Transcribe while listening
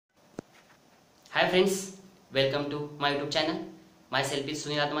Hi friends, welcome to my YouTube channel. Myself is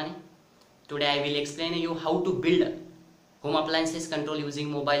Sunil Atmani. Today I will explain you how to build home appliances control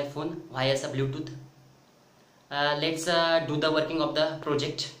using mobile phone via Bluetooth. Let's do the working of the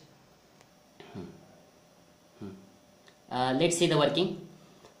project. Let's see the working.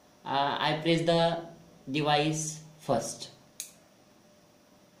 I press the device first.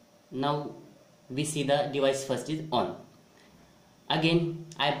 Now we see the device first is on. Again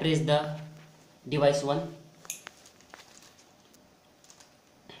I press the device 1.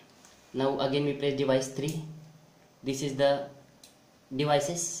 Now again we press device 3. This is the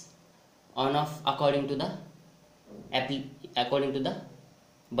devices on off according to the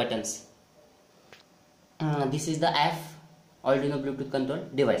buttons. This is the app Arduino Bluetooth control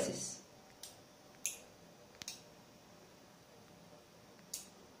devices.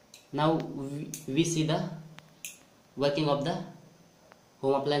 Now we see the working of the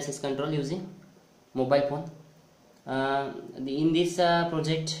home appliances control using mobile phone. In this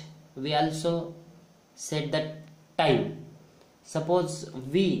project we also set the time. Suppose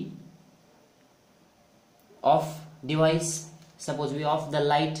we off device, suppose we off the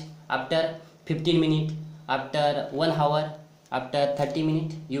light after 15 minutes, after 1 hour, after 30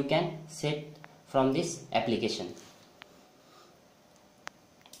 minutes, you can set from this application.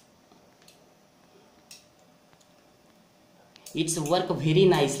 It's work very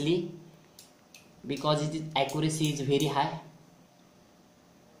nicely because its accuracy is very high.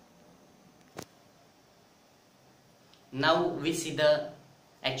 Now we see the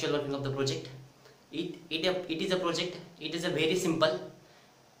actual working of the project. It is a project. It is a very simple,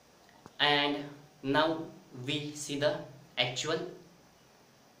 and now we see the actual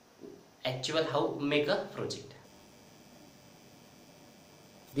how make a project.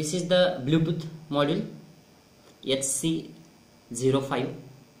 This is the Bluetooth module HC05.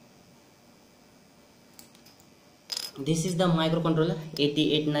 This is the microcontroller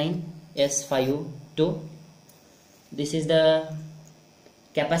 8089S52. This is the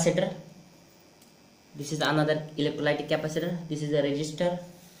capacitor. This is another electrolytic capacitor. This is a resistor,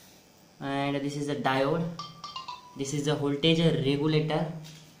 and this is a diode. This is the voltage regulator.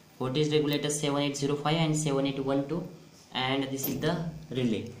 Voltage regulator 7805 and 7812, and this is the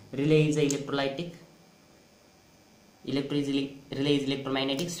relay. Relay is a relay is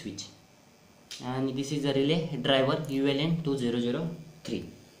electromagnetic switch, and this is the relay driver ULN2003,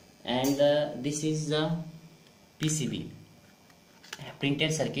 and this is the PCB,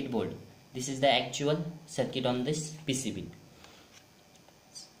 printed circuit board. This is the actual circuit on this PCB.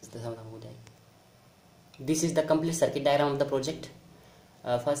 This is the complete circuit diagram of the project.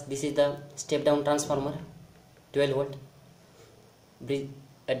 First, this is the step down transformer 12 volt.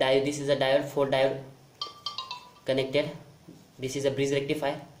 This is a diode, 4 diode connected. This is a bridge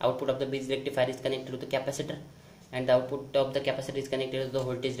rectifier. Output of the bridge rectifier is connected to the capacitor, and the output of the capacitor is connected to the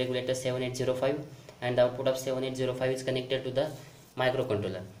voltage regulator 7805, and the output of 7805 is connected to the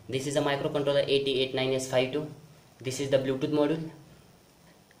microcontroller. This is a microcontroller 8089S52. This is the Bluetooth module.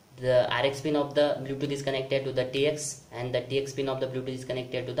 The RX pin of the Bluetooth is connected to the TX, and the TX pin of the Bluetooth is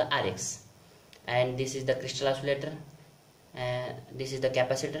connected to the RX. And this is the crystal oscillator. This is the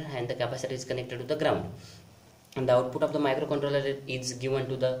capacitor, and the capacitor is connected to the ground. And the output of the microcontroller is given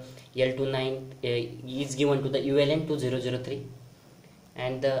to the is given to the ULN2003,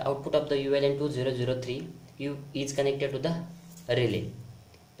 and the output of the ULN2003 is connected to the relay.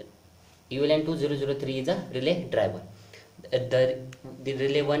 ULN2003 is a relay driver. The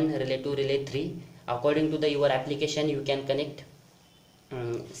relay 1, relay 2, relay 3. According to your application, you can connect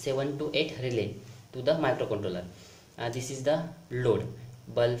 7 to 8 relay to the microcontroller. This is the load,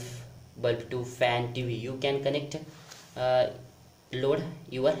 bulb to fan, TV. You can connect load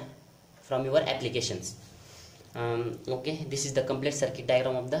from your applications. Okay, this is the complete circuit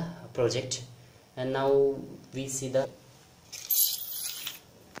diagram of the project, and now we see the.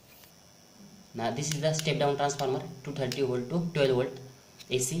 Now this is the step down transformer 230 volt to 12 volt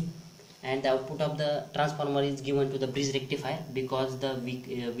AC, and the output of the transformer is given to the bridge rectifier because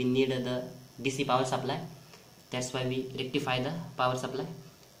we need the DC power supply. That's why we rectify the power supply.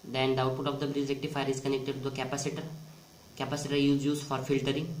 Then the output of the bridge rectifier is connected to the capacitor. Capacitor is used for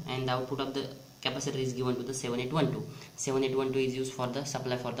filtering, and the output of the capacitor is given to the 7812. 7812 is used for the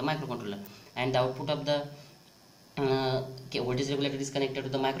supply for the microcontroller, and the output of the voltage regulator is connected to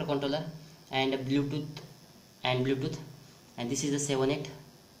the microcontroller and Bluetooth, and this is the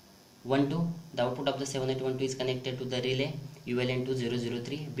 7812. The output of the 7812 is connected to the relay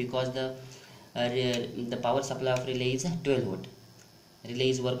ULN2003 because the power supply of relay is 12 volt.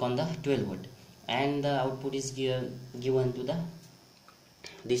 Relays work on the 12 volt, and the output is given to the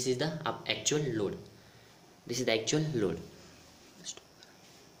This is the actual load. This is the actual load.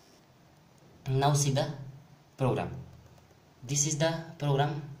 Now see the program. This is the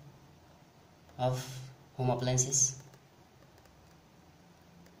program of home appliances.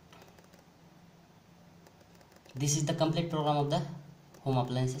 This is the complete program of the home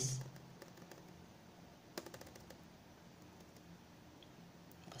appliances.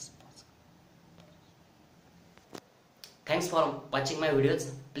 Thanks for watching my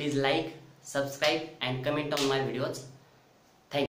videos. Please like, subscribe and comment on my videos.